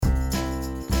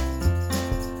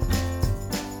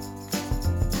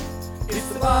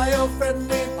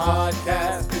Biofriendly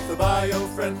Podcast. It's the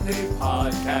Biofriendly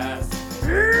Podcast.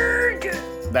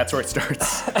 That's where it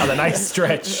starts on a nice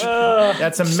stretch.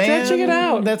 That's a man stretching it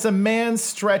out. That's a man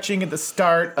stretching at the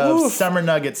start of Summer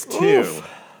Nuggets 2. Oof.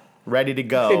 Ready to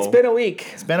go. It's been a week.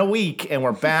 It's been a week, and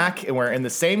we're back, and we're in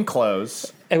the same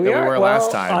clothes And that we were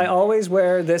last time. I always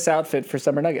wear this outfit for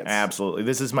Summer Nuggets. Absolutely.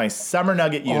 This is my Summer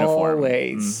Nugget uniform.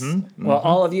 Always. Well,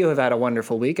 all of you have had a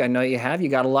wonderful week. I know you have. You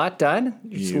got a lot done.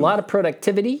 There's a lot of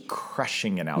productivity.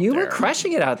 Crushing it out You there. were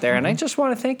crushing it out there, and I just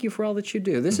want to thank you for all that you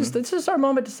do. This is our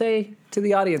moment to say to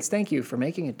the audience, thank you for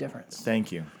making a difference.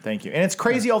 Thank you. And it's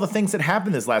crazy all the things that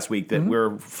happened this last week that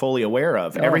we're fully aware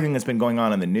of. Everything that's been going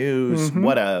on in the news.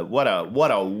 What a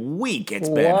week it's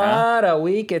been, huh? What a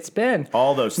week it's been.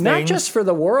 All those things. Not just for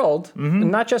the world, and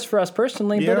not just for us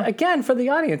personally, but again for the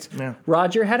audience. Yeah.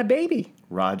 Roger had a baby.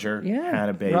 Roger had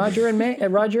a baby. Roger and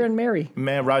Mary.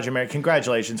 Man, Roger, Mary,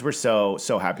 congratulations. We're so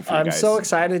happy for you guys. I'm so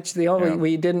excited.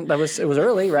 We didn't. It was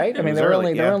early, right? I mean, they were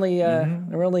only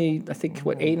I think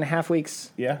 8.5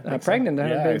 weeks pregnant.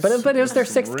 Yeah, but it was their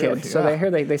sixth kid, so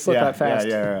they slip out fast.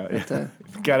 Yeah.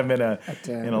 Got them in a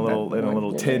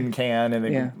little tin can,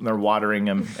 and they're watering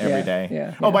them every day.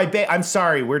 Yeah. Oh, I'm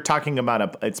sorry. We're talking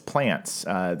about it's plants.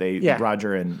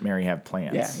 Roger and Mary have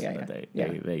plants.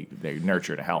 They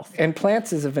nurture to health. And plants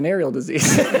is a venereal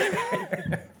disease.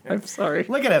 I'm sorry.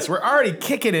 Look at us. We're already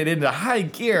kicking it into high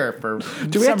gear for.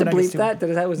 Do we have to bleep that?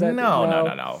 Was that?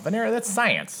 No. Venereal. That's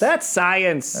science. That's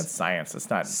science. That's science. It's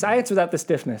not science without the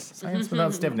stiffness. Science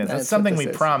without stiffness. That's something we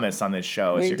promise on this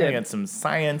show. Is you're going to get some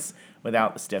science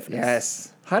without the stiffness.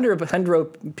 Yes.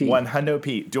 Hundo P. 100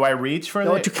 P. Do I reach for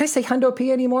that? Can I say Hundo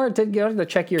P anymore? Did you have to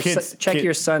check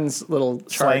your son's little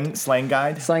chart? Slang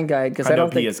guide? Slang guide, because I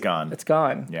don't think P is gone. It's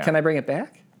gone. Yeah. Can I bring it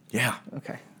back? Yeah.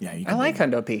 Okay. Yeah, you can. I like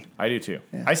Hundo P. I do too.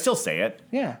 Yeah. I still say it.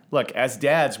 Yeah. Look, as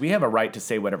dads, we have a right to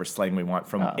say whatever slang we want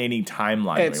from any timeline we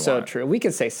want. It's so true. We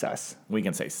can say sus. We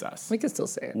can say sus. We can still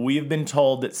say it. We've been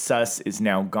told that sus is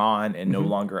now gone and no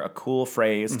longer a cool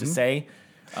phrase to say.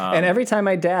 And every time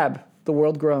I dab, the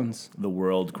world groans. The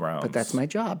world groans. But that's my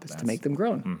job, is to make them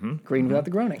groan. Green without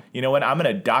the groaning. You know what? I'm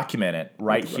going to document it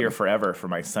right here forever for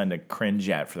my son to cringe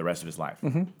at for the rest of his life.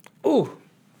 Ooh.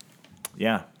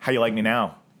 Yeah. How you like me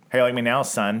now? How you like me now,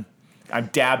 son? I'm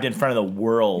dabbed in front of the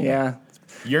world. Yeah.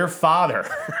 Your father.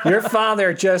 Your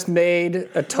father just made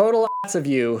a total ass of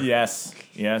you. Yes.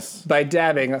 By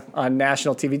dabbing on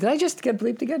national TV. Did I just get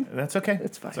bleeped again? That's okay.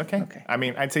 It's fine. It's okay. Okay. I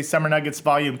mean, I'd say Summer Nuggets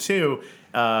Volume 2,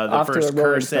 the first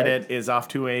curse at it is off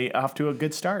to a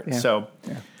good start. Yeah. So,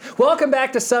 welcome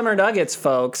back to Summer Nuggets,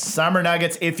 folks. Summer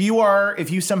Nuggets. If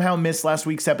you somehow missed last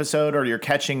week's episode or you're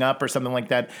catching up or something like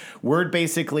that, we're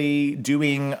basically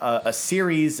doing a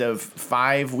series of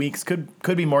 5 weeks.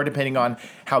 Could be more depending on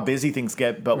how busy things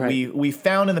get. But we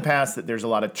found in the past that there's a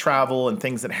lot of travel and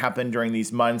things that happen during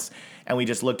these months. And we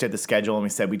just looked at the schedule and we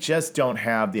said, we just don't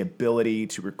have the ability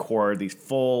to record these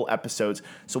full episodes.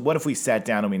 So what if we sat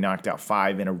down and we knocked out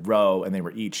 5 in a row and they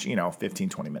were each, 15,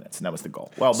 20 minutes. And that was the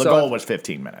goal. Well, the goal was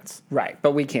 15 minutes. Right.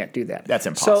 But we can't do that. That's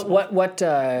impossible.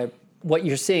 So what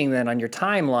you're seeing then on your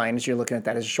timeline is you're looking at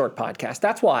that as a short podcast.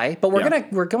 That's why. But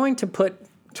we're going to put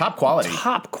top quality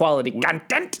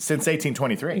content since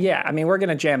 1823. Yeah. I mean, we're going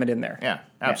to jam it in there. Yeah,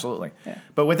 absolutely. Yeah.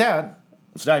 But with that,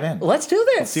 let's dive in. Let's do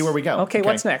this. Let's see where we go. Okay,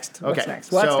 what's next? Okay.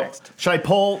 What's next? Should I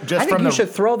pull just I think from you should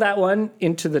throw that one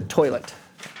into the toilet.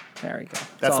 There we go.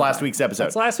 That's last week's episode.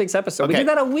 That's last week's episode. Okay. We did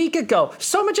that a week ago.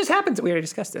 So much has happened. We already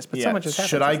discussed this, but so much has happened.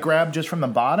 Should I grab just from the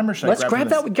bottom or should I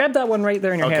grab grab that one right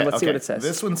there in your hand. Let's see what it says.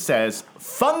 This one says,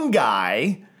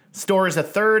 fungi stores a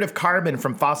third of carbon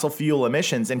from fossil fuel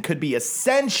emissions and could be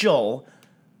essential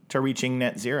to reaching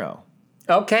net zero.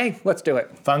 Okay, let's do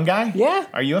it. Fungi? Yeah.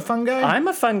 Are you a fungi? I'm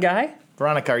a fun guy.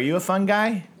 Veronica, are you a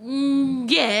fungi?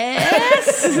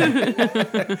 Yes.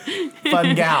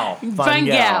 Fungal.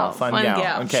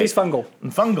 Okay. She's fungal.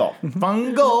 Fungal.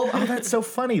 Oh, that's so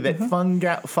funny that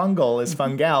fungal is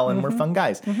fungal and we're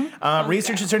fungis.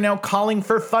 Researchers are now calling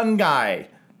for fungi.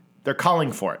 They're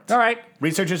calling for it. All right.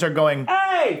 Researchers are going,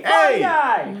 hey,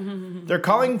 fungi! They're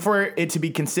calling for it to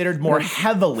be considered more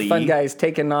heavily. Funguy's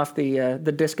taking off the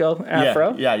disco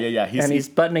afro. Yeah. He's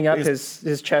buttoning up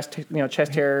his chest,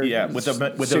 chest hair. Yeah, with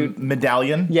a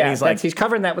medallion. Yeah, he's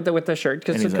covering that with the shirt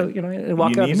because and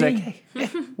walking up, he's like, hey,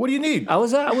 what do you need? I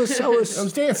was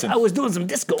dancing. I was doing some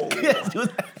disco.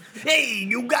 Hey,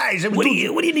 you guys! What do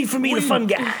you need from me, the fun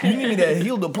guy? You need me to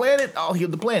heal the planet? I'll heal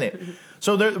the planet.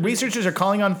 So the researchers are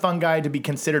calling on fungi to be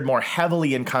considered more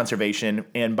heavily in conservation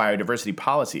and biodiversity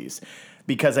policies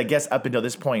because I guess up until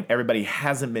this point, everybody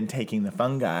hasn't been taking the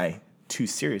fungi too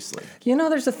seriously.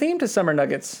 There's a theme to Summer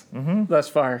Nuggets thus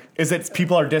far. Is it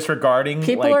people are disregarding?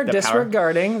 People are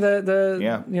disregarding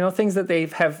the things that they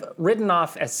have written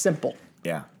off as simple.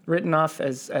 Yeah. Written off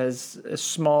as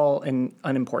small and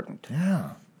unimportant.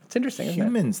 Yeah. It's interesting, isn't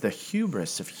Humans, the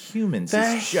hubris of humans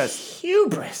is just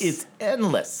hubris. It's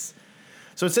endless.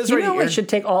 So it says we should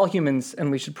take all humans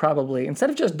and we should probably, instead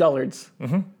of just dullards,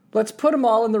 let's put them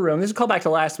all in the room. This is a callback to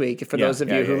last week for those of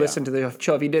you who listened to the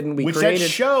show. If you didn't, that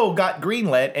show got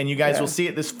greenlit, and you guys will see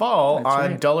it this fall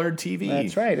on Dullard TV.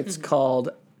 That's right. It's called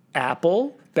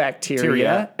Apple,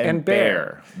 Bacteria, and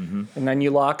Bear. Mm-hmm. And then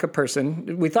you lock a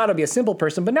person. We thought it'd be a simple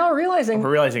person, but now we're realizing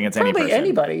it's probably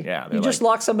anybody. Yeah, you just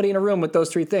lock somebody in a room with those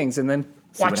three things, and then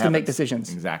watch them make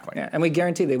decisions. Exactly. Yeah, and we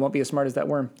guarantee they won't be as smart as that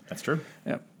worm. That's true.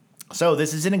 Yeah. So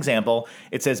this is an example.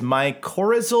 It says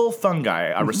mycorrhizal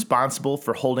fungi are responsible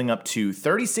for holding up to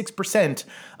 36%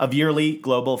 of yearly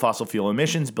global fossil fuel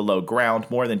emissions below ground,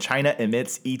 more than China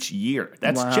emits each year.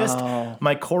 That's just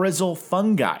mycorrhizal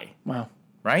fungi. Wow.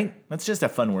 Right? That's just a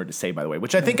fun word to say, by the way,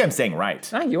 which I think I'm saying right.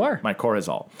 Ah, you are.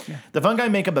 Mycorrhizal. Yeah. The fungi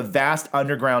make up a vast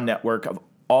underground network of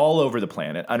all over the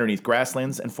planet, underneath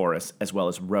grasslands and forests, as well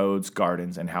as roads,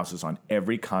 gardens, and houses on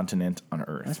every continent on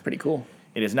Earth. That's pretty cool.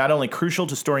 It is not only crucial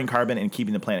to storing carbon and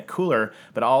keeping the planet cooler,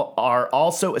 but are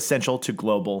also essential to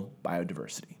global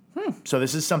biodiversity. So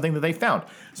this is something that they found.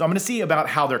 So I'm going to see about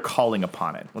how they're calling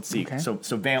upon it. Let's see. Okay. So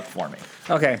vamp for me.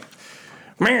 Okay.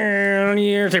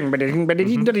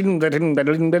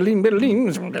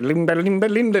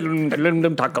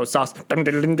 Taco sauce.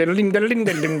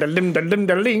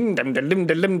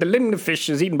 Fish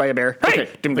is eaten by a bear. Hey! I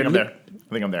think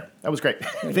I'm there. That was great.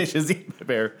 Fish is eaten by a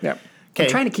bear. Yep. I'm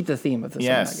trying to keep the theme of this.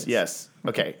 Yes.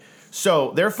 Okay.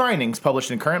 So their findings, published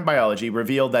in Current Biology,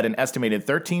 revealed that an estimated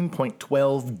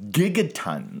 13.12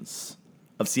 gigatons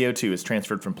of CO2 is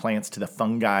transferred from plants to the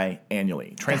fungi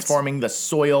annually, transforming the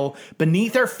soil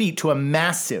beneath our feet to a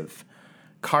massive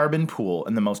carbon pool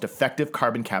and the most effective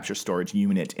carbon capture storage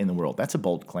unit in the world. That's a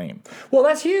bold claim. Well,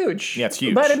 that's huge. Yeah, it's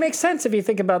huge. But it makes sense if you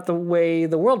think about the way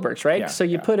the world works, right? So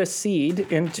you put a seed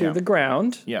into the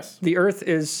ground. Yes. The earth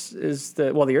is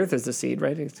the earth is the seed,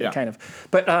 right? It's kind of.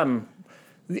 But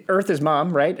the earth is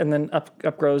mom, right? And then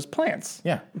up grows plants.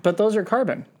 Yeah. But those are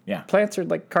carbon. Yeah. Plants are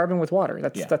like carbon with water.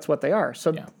 That's what they are.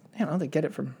 So they get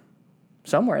it from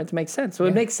somewhere. It makes sense. So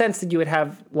it makes sense that you would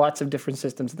have lots of different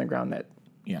systems in the ground that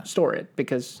store it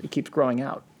because it keeps growing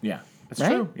out. Yeah. That's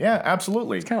true. Yeah,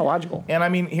 absolutely. It's kind of logical. And I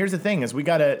mean, here's the thing is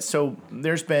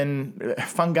there's been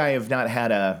fungi have not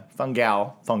had a fungi.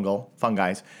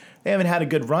 They haven't had a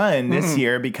good run this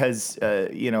year because,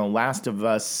 Last of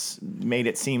Us made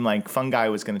it seem like fungi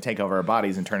was going to take over our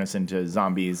bodies and turn us into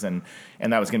zombies, and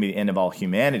that was going to be the end of all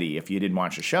humanity if you didn't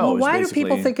watch the show. Well, why do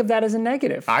people think of that as a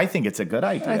negative? I think it's a good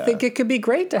idea. I think it could be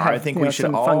great to have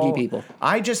some fungi people.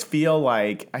 I just feel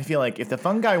like if the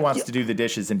fungi wants to do the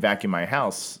dishes and vacuum my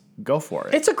house, go for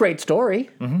it. It's a great story,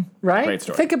 right? Great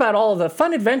story. Think about all of the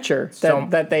fun adventure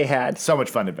that they had. So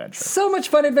much fun adventure. So much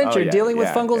fun adventure dealing with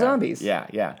fungal zombies.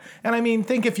 Yeah. And I mean,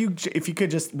 think if you could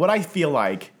just, what I feel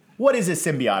like, what is a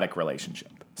symbiotic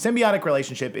relationship? Symbiotic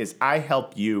relationship is I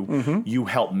help you, you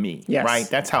help me, right?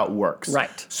 That's how it works.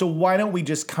 Right. So why don't we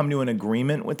just come to an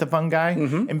agreement with the fungi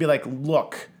and be like,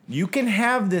 look, you can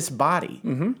have this body.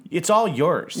 It's all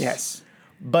yours. Yes.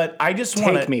 But I just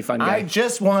want to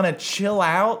just want to chill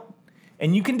out,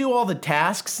 and you can do all the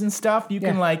tasks and stuff. You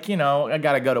can I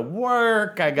got to go to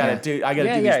work. I got to do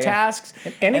these tasks.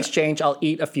 In exchange, I'll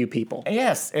eat a few people.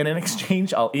 Yes, and in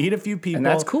exchange, I'll eat a few people. And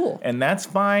that's cool. And that's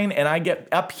fine. And I get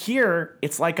up here,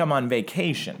 it's like I'm on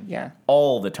vacation. Yeah.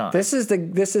 All the time. This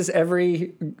is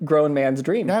every grown man's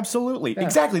dream. Absolutely. Yeah.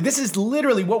 Exactly. This is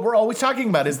literally what we're always talking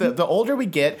about is that the older we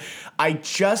get, I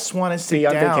just want to sit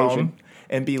down. Vacation.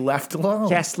 And be left alone.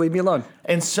 Yes, leave me alone.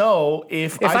 And so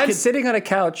if I'm sitting on a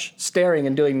couch staring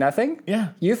and doing nothing,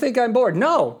 you think I'm bored?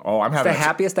 No. Oh, I'm having the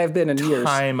happiest I've been in years.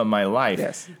 Time of my life.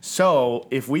 Yes. So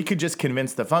if we could just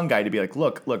convince the fungi to be like,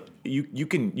 look, you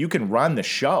can run the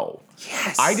show.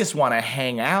 Yes. I just want to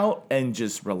hang out and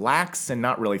just relax and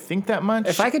not really think that much.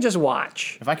 If I could just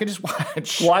watch.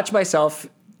 Watch myself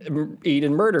eat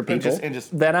and murder people,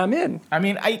 then I'm in. I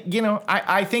mean,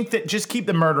 I think that just keep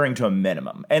the murdering to a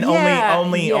minimum, and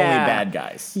only bad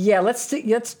guys. Yeah, unless you're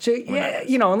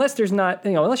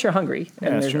hungry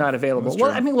and there's not available.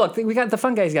 Well, I mean, look, the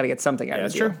fungi's got to get something out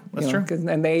of it. That's true.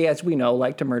 And they, as we know,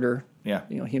 like to murder.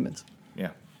 Humans.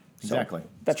 Yeah. Exactly.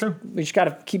 That's true. We just got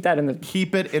to keep that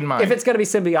keep it in mind. If it's going to be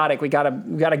symbiotic, we got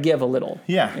to give a little.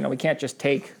 Yeah. We can't just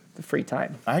take the free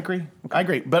time. I agree.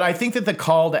 But I think that the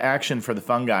call to action for the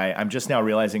fungi, I'm just now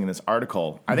realizing in this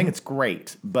article, I think it's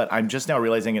great, but I'm just now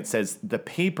realizing it says the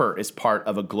paper is part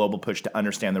of a global push to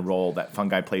understand the role that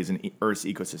fungi plays in Earth's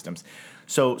ecosystems.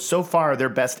 So far, their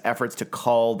best efforts to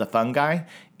call the fungi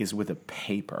is with a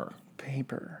paper.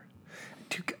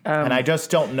 And I just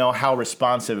don't know how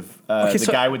responsive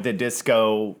guy with the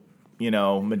disco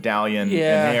medallion and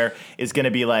hair is going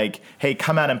to be like, hey,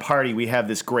 come out and party. We have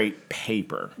this great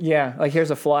paper. Yeah, like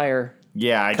here's a flyer.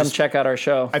 Yeah. Come check out our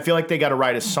show. I feel like they got to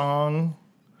write a song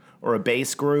or a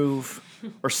bass groove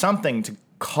or something to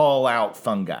call out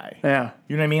fungi. Yeah.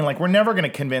 You know what I mean? Like, we're never going to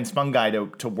convince fungi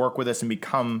to work with us and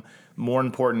become more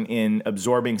important in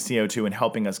absorbing CO2 and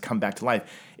helping us come back to life.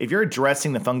 If you're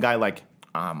addressing the fungi like,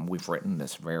 we've written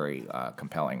this very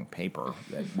compelling paper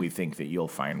that we think that you'll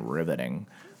find riveting,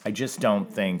 I just don't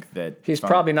think that... He's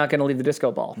probably not going to leave the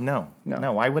disco ball. No.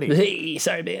 Why would he? Hey,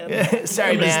 sorry, man.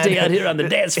 Sorry, man. Stay out here on the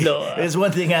dance floor. There's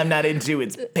one thing I'm not into,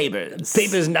 it's papers.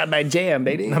 Paper's not my jam,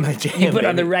 baby. Not my jam, You put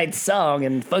on the right song,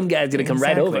 and fungi's going to come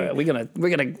right Exactly. over.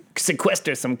 We're gonna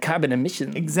sequester some carbon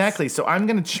emissions. Exactly. So I'm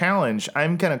going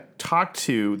to talk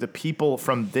to the people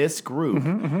from this group,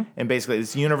 and basically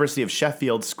this University of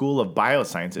Sheffield School of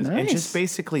Biosciences, and just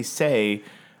basically say,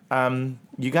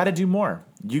 you got to do more.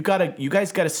 You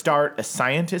guys got to start a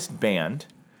scientist band,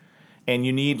 and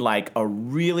you need like a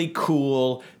really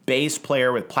cool bass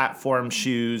player with platform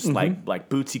shoes, like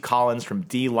Bootsy Collins from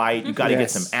D-Light. You got to get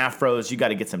some afros. You got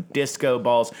to get some disco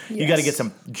balls. You got to get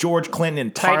some George Clinton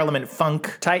and Parliament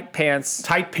funk. Tight pants,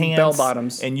 bell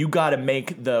bottoms, and you got to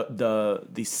make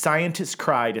the scientist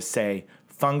cry to say,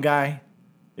 fungi,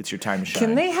 it's your time to shine.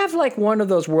 Can they have like one of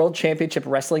those world championship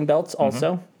wrestling belts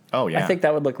also? Oh, yeah. I think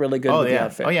that would look really good with the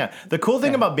outfit. Oh, yeah. The cool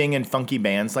thing about being in funky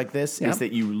bands like this is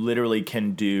that you literally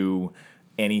can do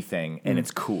anything, and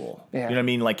it's cool. Yeah. You know what I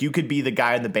mean? Like, you could be the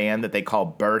guy in the band that they call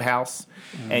Birdhouse,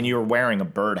 and you're wearing a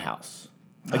birdhouse.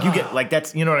 Like, you get, like,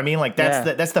 that's, you know what I mean? Like,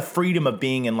 that's the freedom of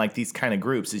being in, like, these kind of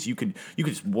groups, is you could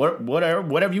just,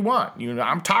 whatever you want. You know,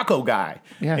 I'm taco guy.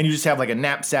 Yeah. And you just have, like, a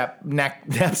knapsack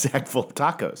full of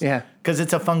tacos. Yeah. Because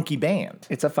it's a funky band.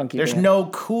 There's band.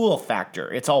 no cool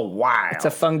factor. It's all wild. It's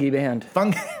a fungi band.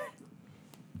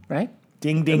 Right?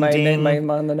 Ding, ding, ding.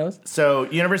 Am I on the nose? So,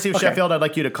 University of Sheffield, I'd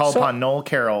like you to call upon Noel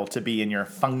Carroll to be in your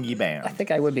fungi band. I think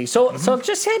I would be. So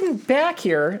just heading back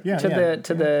here to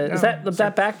the is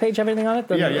that back page have anything on it?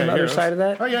 The other side of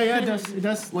that? Oh, yeah, it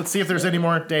does. Let's see if there's any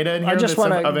more data in here. I just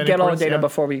want to get all the data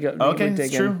before we go. Okay, we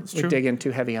dig in. it's true. We dig in too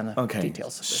heavy on the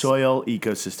details. Soil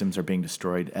ecosystems are being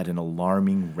destroyed at an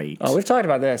alarming rate. Oh, we've talked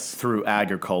about this. Through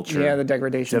agriculture. Yeah, the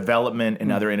degradation. Development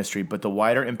and other industry, but the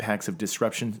wider impacts of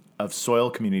disruption of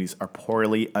soil communities are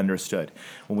poorly understood.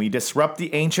 When we disrupt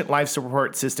the ancient life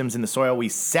support systems in the soil, we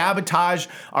sabotage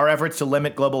our efforts to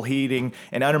limit global heating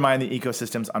and undermine the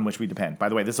ecosystems on which we depend. By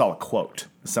the way, this is all a quote.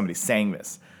 Somebody saying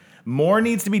this. More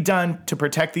needs to be done to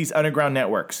protect these underground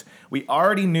networks. We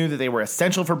already knew that they were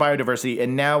essential for biodiversity,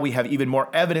 and now we have even more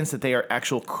evidence that they are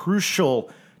actually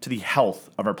crucial to the health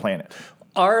of our planet.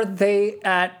 Are they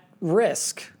at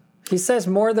risk? He says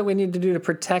more that we need to do to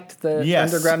protect the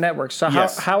underground networks. So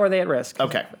how are they at risk?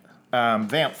 Okay.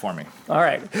 Vamp for me. All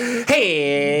right.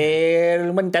 Hey,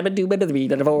 1 time 2 3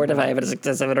 4 5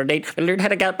 6 7 8. I learned how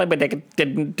to count, but I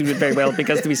didn't do it very well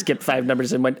because we skipped 5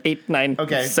 numbers and went 8, 9,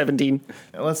 17.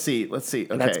 Let's see. Okay.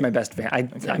 That's my best vamp.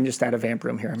 I'm just out of vamp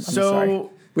room here. I'm sorry.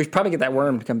 We should probably get that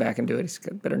worm to come back and do it. He's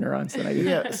got better neurons than I do.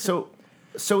 Yeah.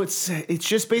 So it's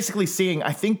just basically seeing.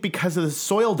 I think because of the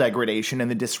soil degradation and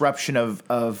the disruption of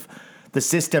the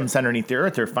systems underneath the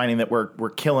earth, they're finding that we're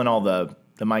killing all the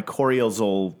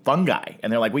mycorrhizal fungi,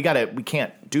 and they're like, we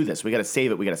can't do this. We got to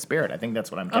save it. We got to spare it. I think that's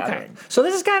what I'm gathering. Okay. So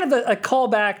this is kind of a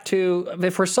callback to,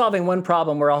 if we're solving one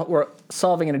problem, we're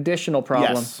solving an additional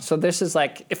problem. Yes. So this is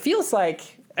like, it feels like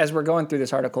as we're going through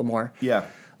this article more,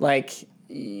 like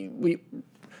we've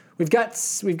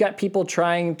got people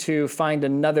trying to find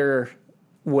another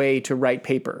way to write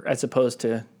paper as opposed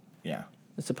to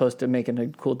making a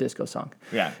cool disco song.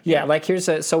 Yeah. Like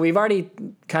so we've already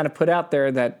kind of put out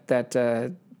there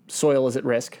that soil is at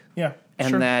risk. Yeah.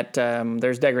 And that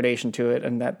there's degradation to it,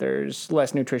 and that there's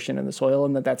less nutrition in the soil,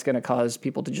 and that's going to cause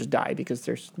people to just die because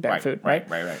there's bad food. Right.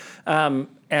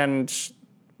 And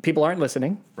people aren't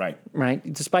listening.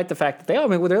 Right. Despite the fact that they're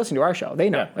listening to our show.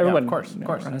 They know. Everyone. Of course.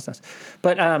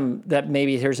 But that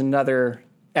maybe there's another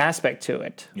aspect to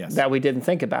it that we didn't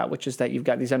think about, which is that you've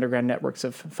got these underground networks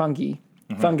of fungal,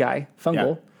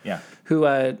 who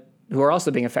are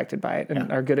also being affected by it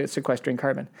and are good at sequestering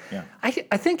carbon. Yeah. I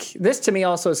think this to me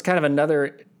also is kind of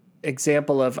another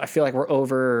example of, I feel like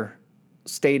we're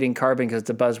stating carbon because it's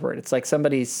a buzzword. It's like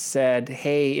somebody said,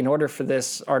 hey, in order for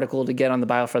this article to get on the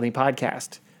Biofriendly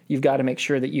Podcast, you've got to make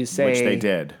sure that you say... Which they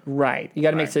did. Right. You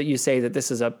got to make sure that you say that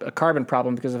this is a carbon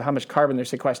problem because of how much carbon they're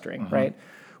sequestering, right?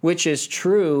 Which is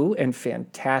true and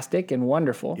fantastic and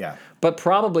wonderful. Yeah. But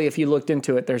probably if you looked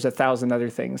into it, there's 1,000 other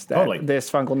things that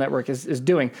this fungal network is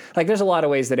doing. Like there's a lot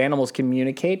of ways that animals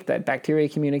communicate, that bacteria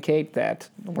communicate, that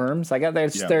worms. Like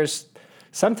there's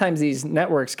sometimes these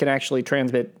networks can actually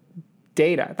transmit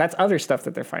data. That's other stuff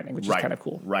that they're finding, which is kind of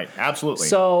cool. Right. Absolutely.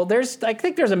 So I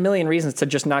think there's a million reasons to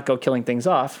just not go killing things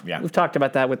off. Yeah. We've talked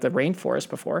about that with the rainforest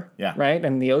before. Yeah. Right.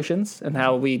 And the oceans and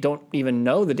how we don't even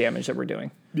know the damage that we're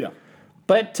doing. Yeah.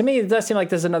 But to me, it does seem like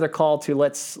there's another call to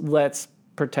let's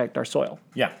protect our soil.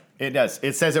 Yeah, it does.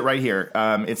 It says it right here.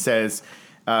 It says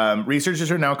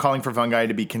researchers are now calling for fungi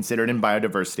to be considered in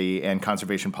biodiversity and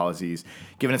conservation policies,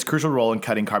 given its crucial role in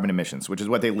cutting carbon emissions, which is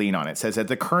what they lean on. It says at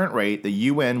the current rate, the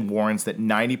UN warns that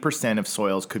 90% of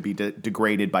soils could be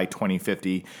degraded by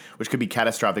 2050, which could be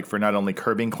catastrophic for not only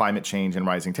curbing climate change and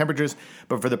rising temperatures,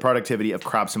 but for the productivity of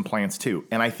crops and plants too.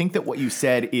 And I think that what you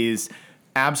said is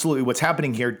absolutely what's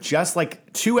happening here. Just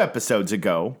like 2 episodes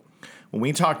ago, when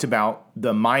we talked about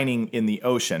the mining in the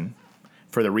ocean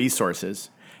for the resources,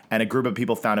 and a group of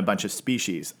people found a bunch of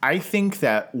species, I think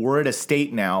that we're at a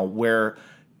state now where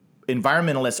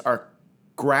environmentalists are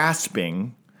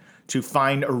grasping to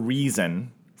find a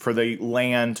reason for the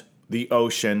land, the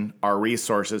ocean, our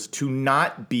resources to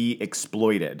not be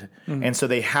exploited. And so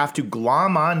they have to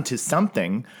glom on to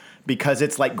something because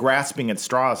it's like grasping at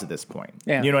straws at this point.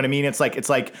 Yeah. You know what I mean? It's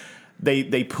like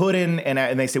they put in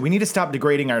and they say, we need to stop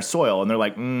degrading our soil. And they're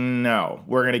like, no,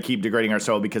 we're going to keep degrading our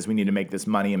soil because we need to make this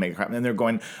money and make it happen. And they're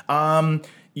going,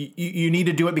 you need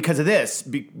to do it because of this.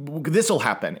 This will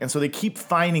happen. And so they keep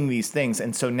finding these things.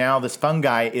 And so now this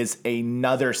fungi is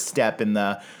another step in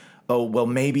the, oh, well,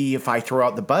 maybe if I throw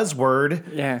out the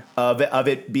buzzword of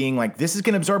it being like, this is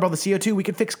going to absorb all the CO2, we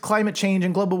could fix climate change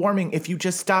and global warming if you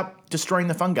just stop destroying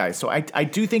the fungi. So I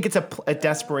do think it's a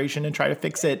desperation to try to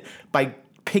fix it by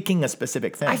picking a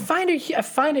specific thing. I find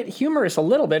it humorous a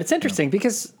little bit. It's interesting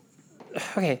because,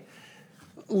 okay,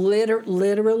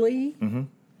 literally,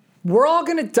 we're all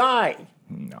going to die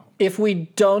if we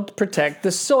don't protect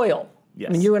the soil. Yes.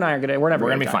 I mean, you and I are we're never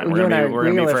going to be die. fine. We're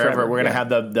going to be forever. We're going to have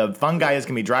the fungi is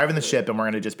going to be driving the ship, and we're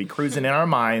going to just be cruising in our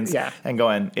minds and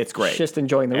going, it's great. Just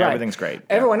enjoying the ride. Everything's great.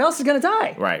 Everyone else is going to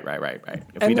die. Right.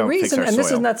 If And we don't fix our soil. And this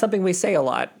is not something we say a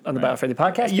lot on the Biofriendly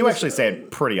Podcast. You actually say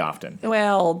it pretty often.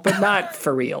 Well, but not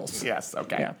for reals. Yes,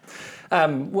 okay. Yeah.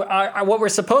 What we're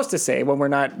supposed to say when we're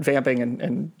not vamping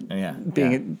and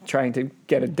trying to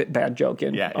get a bad joke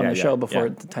in on the show before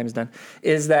the time is done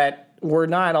is that we're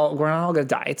not all going to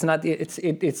die. It's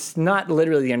not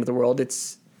literally the end of the world.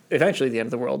 It's eventually the end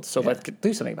of the world. So let's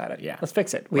do something about it. Yeah. Let's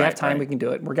fix it. We have time. We can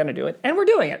do it. We're going to do it, and we're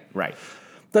doing it. Right.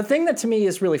 The thing that to me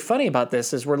is really funny about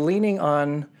this is we're leaning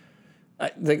on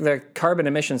the carbon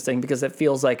emissions thing because it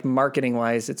feels like marketing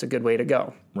wise, it's a good way to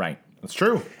go. Right. That's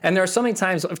true. And there are so many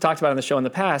times I've talked about on the show in the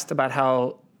past about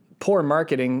how poor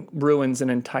marketing ruins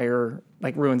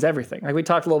ruins everything. Like we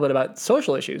talked a little bit about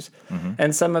social issues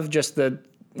and some of just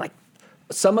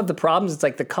some of the problems, it's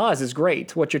like the cause is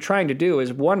great. What you're trying to do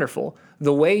is wonderful.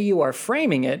 The way you are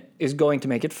framing it is going to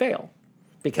make it fail.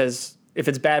 Because if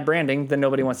it's bad branding, then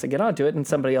nobody wants to get onto it and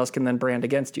somebody else can then brand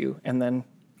against you and then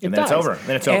it's over.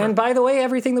 Then it's over. And by the way,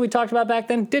 everything that we talked about back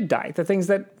then did die. The things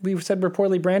that we said were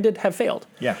poorly branded have failed.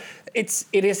 Yeah.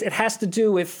 It has to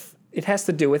do with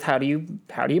how do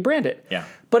you brand it. Yeah.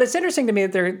 But it's interesting to me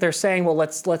that they're saying, well,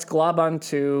 let's glob on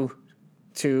to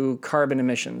carbon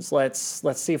emissions. Let's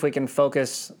see if we can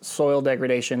focus soil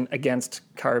degradation against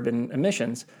carbon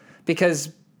emissions,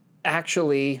 because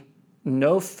actually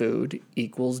no food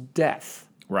equals death.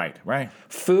 Right.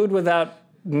 Food without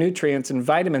nutrients and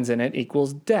vitamins in it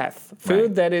equals death.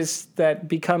 Food that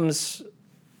becomes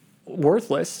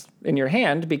worthless in your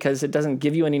hand because it doesn't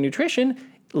give you any nutrition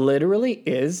literally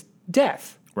is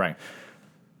death. Right.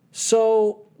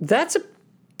 So that's a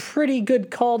pretty good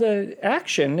call to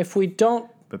action if we don't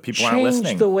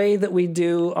change the way that we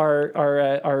do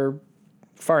our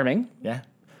farming. Yeah.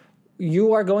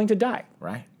 You are going to die.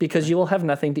 Right. Because you will have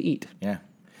nothing to eat. Yeah.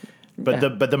 But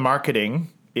the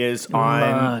marketing is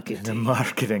on the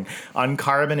marketing on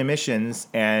carbon emissions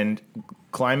and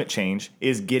climate change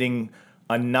is getting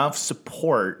enough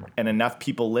support and enough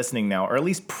people listening now, or at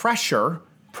least pressure,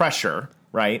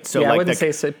 right? So I wouldn't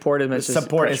say support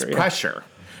is pressure,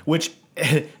 which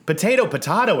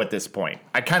potato at this point.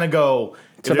 I kind of go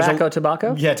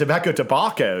tobacco. Yeah,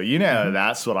 tobacco. You know,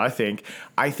 that's what I think.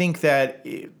 I think that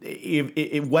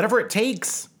if whatever it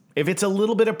takes, If it's a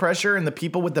little bit of pressure and the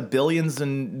people with the billions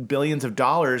and billions of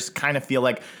dollars kind of feel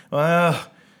like,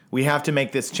 we have to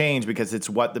make this change because it's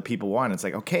what the people want. It's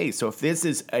like, okay, so if this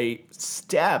is a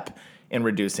step in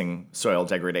reducing soil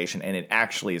degradation and it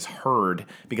actually is heard,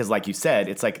 because like you said,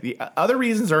 it's like the other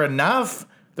reasons are enough.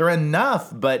 They're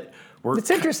enough, but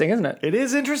it's interesting, isn't it? It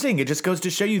is interesting. It just goes to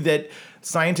show you that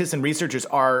scientists and researchers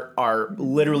are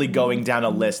literally going down a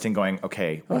list and going,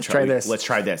 okay, let's try this. Let's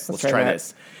try this. Let's try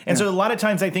this. And so a lot of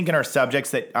times I think in our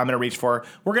subjects that I'm going to reach for,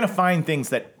 we're going to find things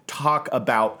that talk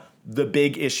about the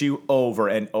big issue over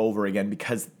and over again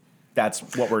because that's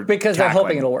what we're Because tackling. they're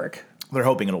hoping it'll work. They're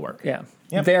hoping it'll work. Yeah.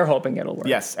 Yep. They're hoping it'll work.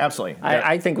 Yes, absolutely.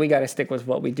 I think we got to stick with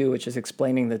what we do, which is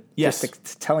explaining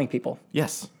just telling people.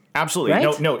 Yes. Absolutely.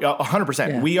 Right? No, 100%.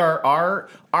 Yeah. We are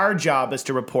our job is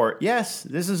to report, yes,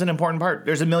 this is an important part.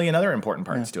 There's a million other important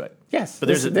parts to it. Yes. But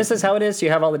this is how it is.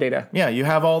 You have all the data. Yeah, you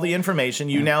have all the information.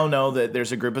 You now know that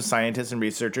there's a group of scientists and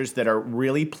researchers that are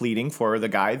really pleading for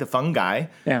the fungi.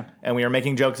 Yeah. And we are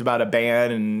making jokes about a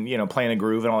band and, playing a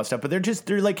groove and all that stuff. But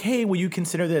they're like, hey, will you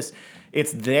consider this?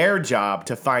 It's their job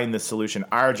to find the solution.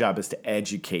 Our job is to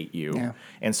educate you. Yeah.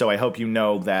 And so I hope you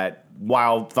know that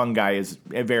while fungi is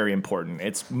very important,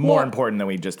 it's more important than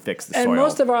we just fix the soil. And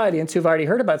most of our audience who've already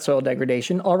heard about soil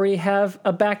degradation already have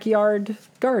a backyard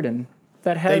garden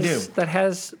that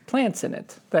has plants in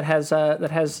it, that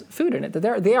has food in it.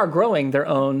 They are growing their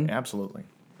own Absolutely.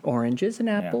 oranges and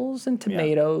apples and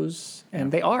tomatoes,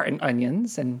 and they are and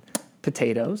onions and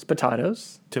potatoes.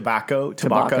 Tobacco.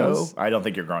 Tobaccos. I don't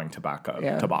think you're growing tobacco.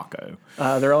 Yeah. Tobacco.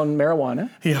 Their own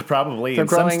marijuana. Yeah, probably. They're in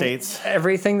some growing states.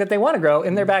 everything that they want to grow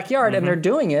in their backyard, and they're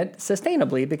doing it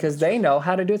sustainably because they know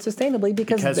how to do it sustainably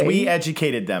because we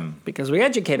educated them. Because we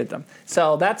educated them.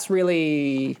 So that's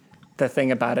really the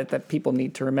thing about it that people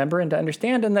need to remember and to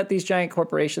understand, and that these giant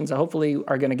corporations hopefully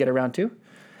are going to get around to.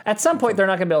 At some point, they're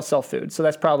not going to be able to sell food, so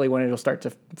that's probably when it'll start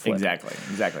to flip. Exactly.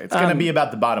 It's going to be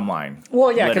about the bottom line.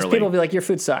 Well, yeah, because people will be like, "Your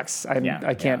food sucks.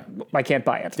 I can't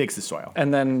buy it." Fix the soil.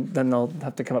 And then they'll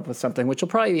have to come up with something, which will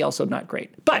probably be also not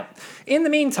great. But in the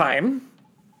meantime,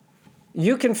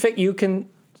 you can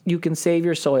save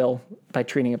your soil by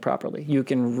treating it properly. You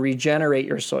can regenerate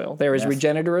your soil. There is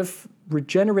regenerative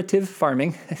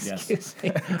farming. Excuse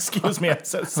me. Excuse me. I'm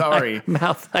so sorry.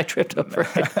 I tripped over it.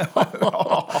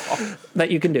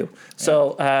 That you can do.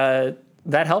 So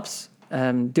that helps.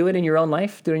 Do it in your own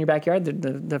life. Do it in your backyard.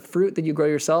 The fruit that you grow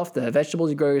yourself, the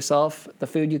vegetables you grow yourself, the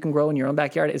food you can grow in your own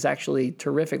backyard is actually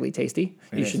terrifically tasty.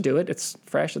 You should do it. It's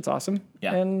fresh. It's awesome.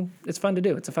 Yeah. And it's fun to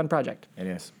do. It's a fun project. It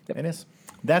is. Yep. It is.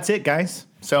 That's it, guys.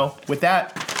 So with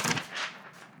that,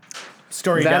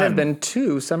 story done. That have been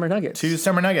 2 summer nuggets. 2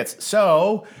 summer nuggets.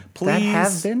 So please.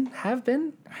 That have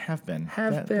been.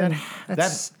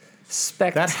 That's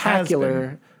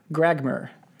spectacular Gragmer.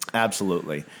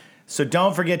 Absolutely. So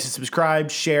don't forget to subscribe,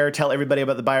 share, tell everybody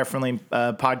about the Biofriendly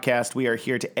Podcast. We are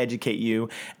here to educate you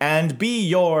and be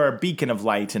your beacon of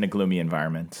light in a gloomy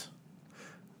environment.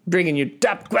 Bringing you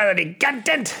top quality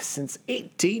content since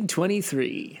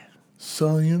 1823.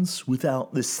 Science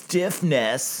without the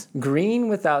stiffness. Green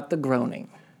without the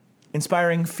groaning.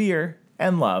 Inspiring fear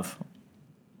and love.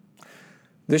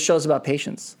 This show's about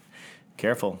patience.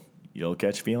 Careful, you'll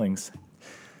catch feelings.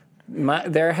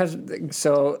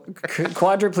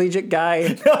 Quadriplegic guy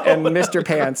and Mr.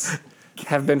 Pants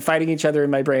have been fighting each other in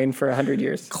my brain for 100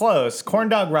 years. Close. Corn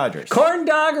Dog Rogers. Corn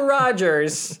Dog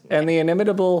Rogers and the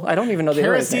inimitable, I don't even know the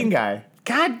kerosene guy.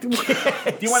 God. Do you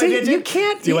want to ditch it? You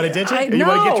can't. Do you want to ditch it? No, you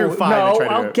want to get your 5 and try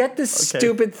to I'll get this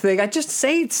stupid thing. I just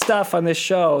say stuff on this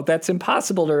show that's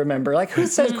impossible to remember. Like, who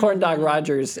says Corn Dog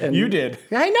Rogers? And you did.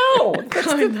 I know. That's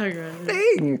the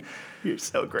thing. You're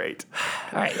so great.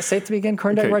 All right, say it to me again.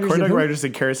 Corn Dog Rogers. Corn Dog Rogers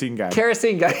and kerosene guy.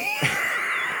 Kerosene guy.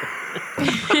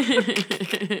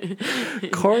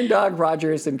 Corn Dog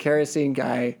Rogers and kerosene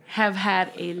guy have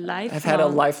had a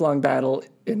lifelong battle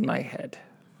in my head.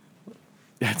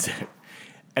 That's it.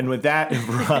 And with that,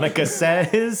 Veronica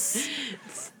says,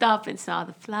 stop and saw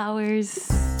the flowers.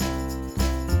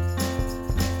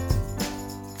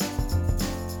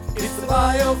 It's the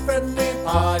Biofriendly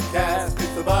Podcast.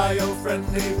 It's the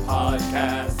Biofriendly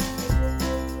Podcast.